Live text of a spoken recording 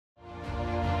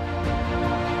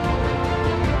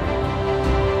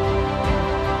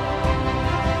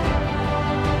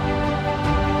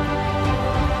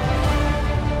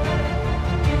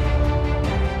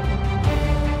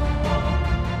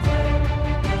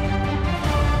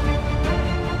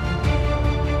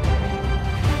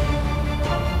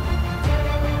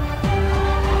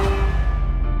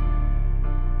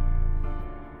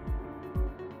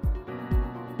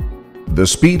the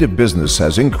speed of business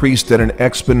has increased at an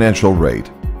exponential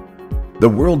rate. The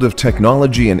world of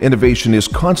technology and innovation is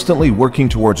constantly working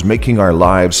towards making our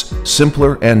lives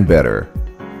simpler and better.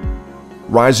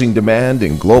 Rising demand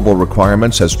and global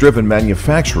requirements has driven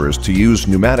manufacturers to use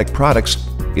pneumatic products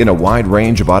in a wide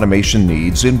range of automation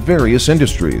needs in various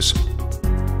industries.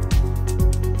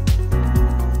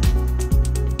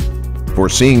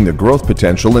 Foreseeing the growth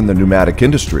potential in the pneumatic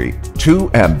industry,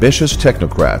 two ambitious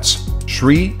technocrats,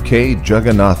 Sri K.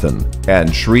 Jagannathan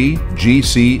and Sri G.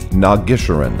 C.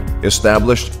 Nageswaran,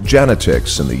 established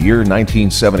Janatics in the year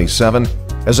 1977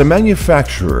 as a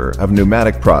manufacturer of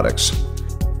pneumatic products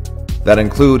that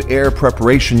include air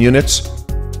preparation units,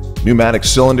 pneumatic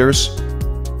cylinders,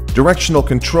 directional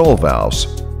control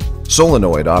valves,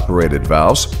 solenoid operated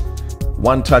valves,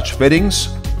 one-touch fittings,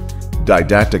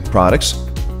 didactic products,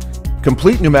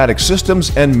 complete pneumatic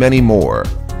systems, and many more.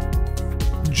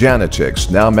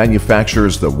 Janatics now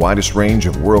manufactures the widest range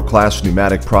of world-class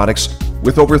pneumatic products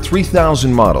with over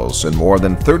 3,000 models and more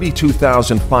than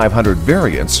 32,500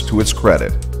 variants to its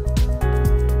credit.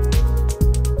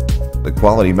 The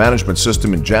quality management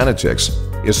system in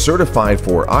Janatics is certified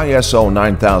for ISO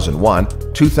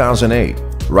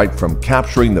 9001-2008, right from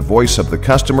capturing the voice of the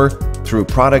customer through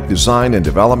product design and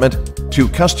development to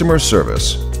customer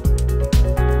service.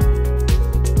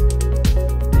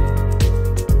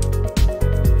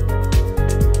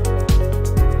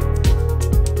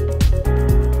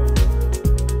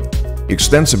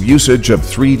 Extensive usage of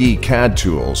 3D CAD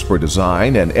tools for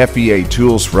design and FEA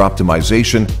tools for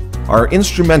optimization are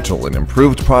instrumental in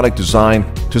improved product design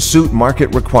to suit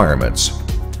market requirements.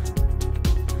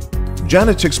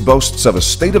 Janatics boasts of a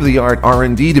state-of-the-art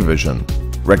R&D division,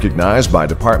 recognized by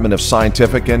Department of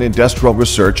Scientific and Industrial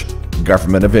Research,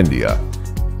 Government of India.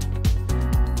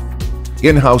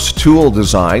 In-house tool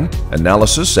design,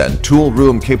 analysis, and tool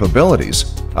room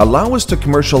capabilities allow us to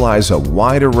commercialize a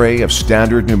wide array of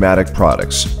standard pneumatic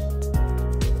products.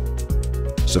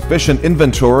 Sufficient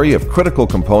inventory of critical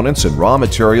components and raw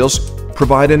materials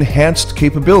provide enhanced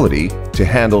capability to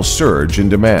handle surge in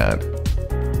demand.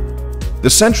 The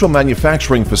central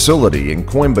manufacturing facility in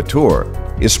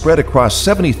Coimbatore is spread across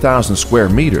 70,000 square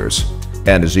meters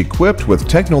and is equipped with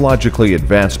technologically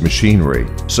advanced machinery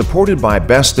supported by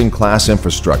best-in-class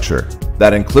infrastructure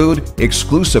that include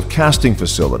exclusive casting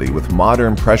facility with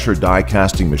modern pressure die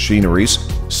casting machineries,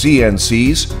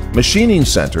 CNCs, machining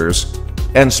centers,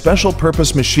 and special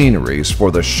purpose machineries for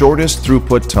the shortest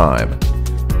throughput time.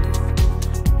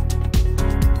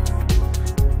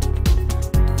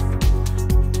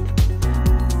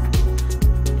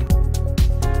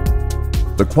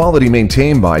 The quality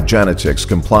maintained by Janatics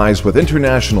complies with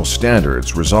international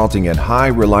standards, resulting in high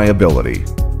reliability.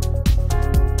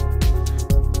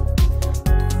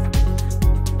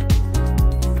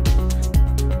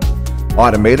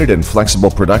 Automated and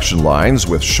flexible production lines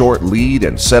with short lead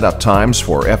and setup times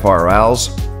for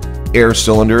FRLs, air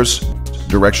cylinders,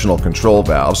 directional control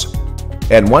valves,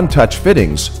 and one-touch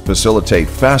fittings facilitate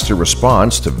faster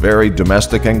response to varied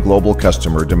domestic and global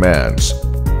customer demands.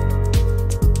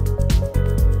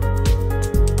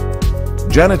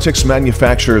 Janatics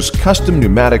manufactures custom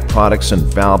pneumatic products and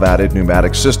valve-added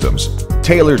pneumatic systems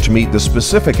tailored to meet the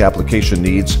specific application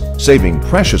needs, saving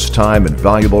precious time and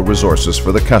valuable resources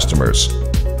for the customers.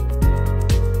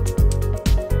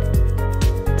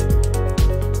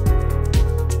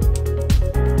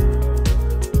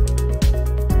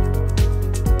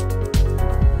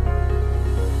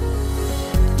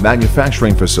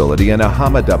 Manufacturing facility in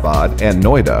Ahmedabad and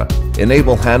Noida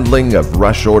enable handling of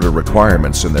rush order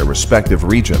requirements in their respective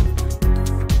region.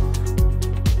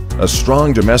 A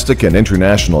strong domestic and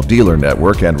international dealer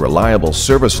network and reliable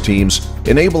service teams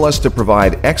enable us to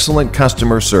provide excellent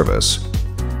customer service.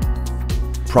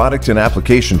 Product and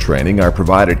application training are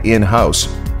provided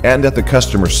in-house and at the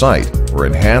customer site for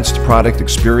enhanced product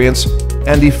experience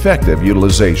and effective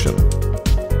utilization.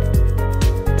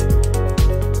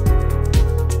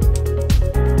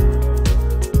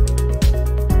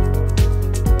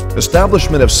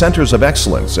 Establishment of centers of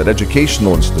excellence at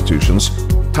educational institutions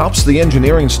helps the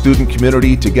engineering student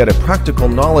community to get a practical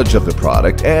knowledge of the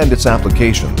product and its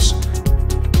applications.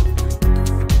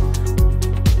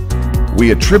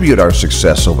 We attribute our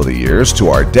success over the years to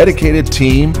our dedicated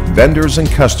team, vendors, and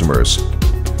customers.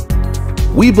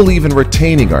 We believe in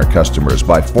retaining our customers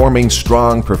by forming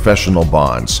strong professional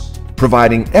bonds,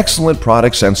 providing excellent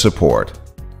products and support.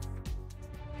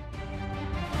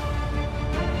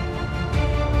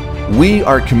 We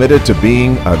are committed to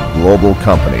being a global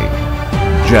company.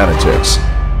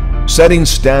 Janatics, setting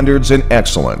standards in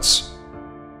excellence.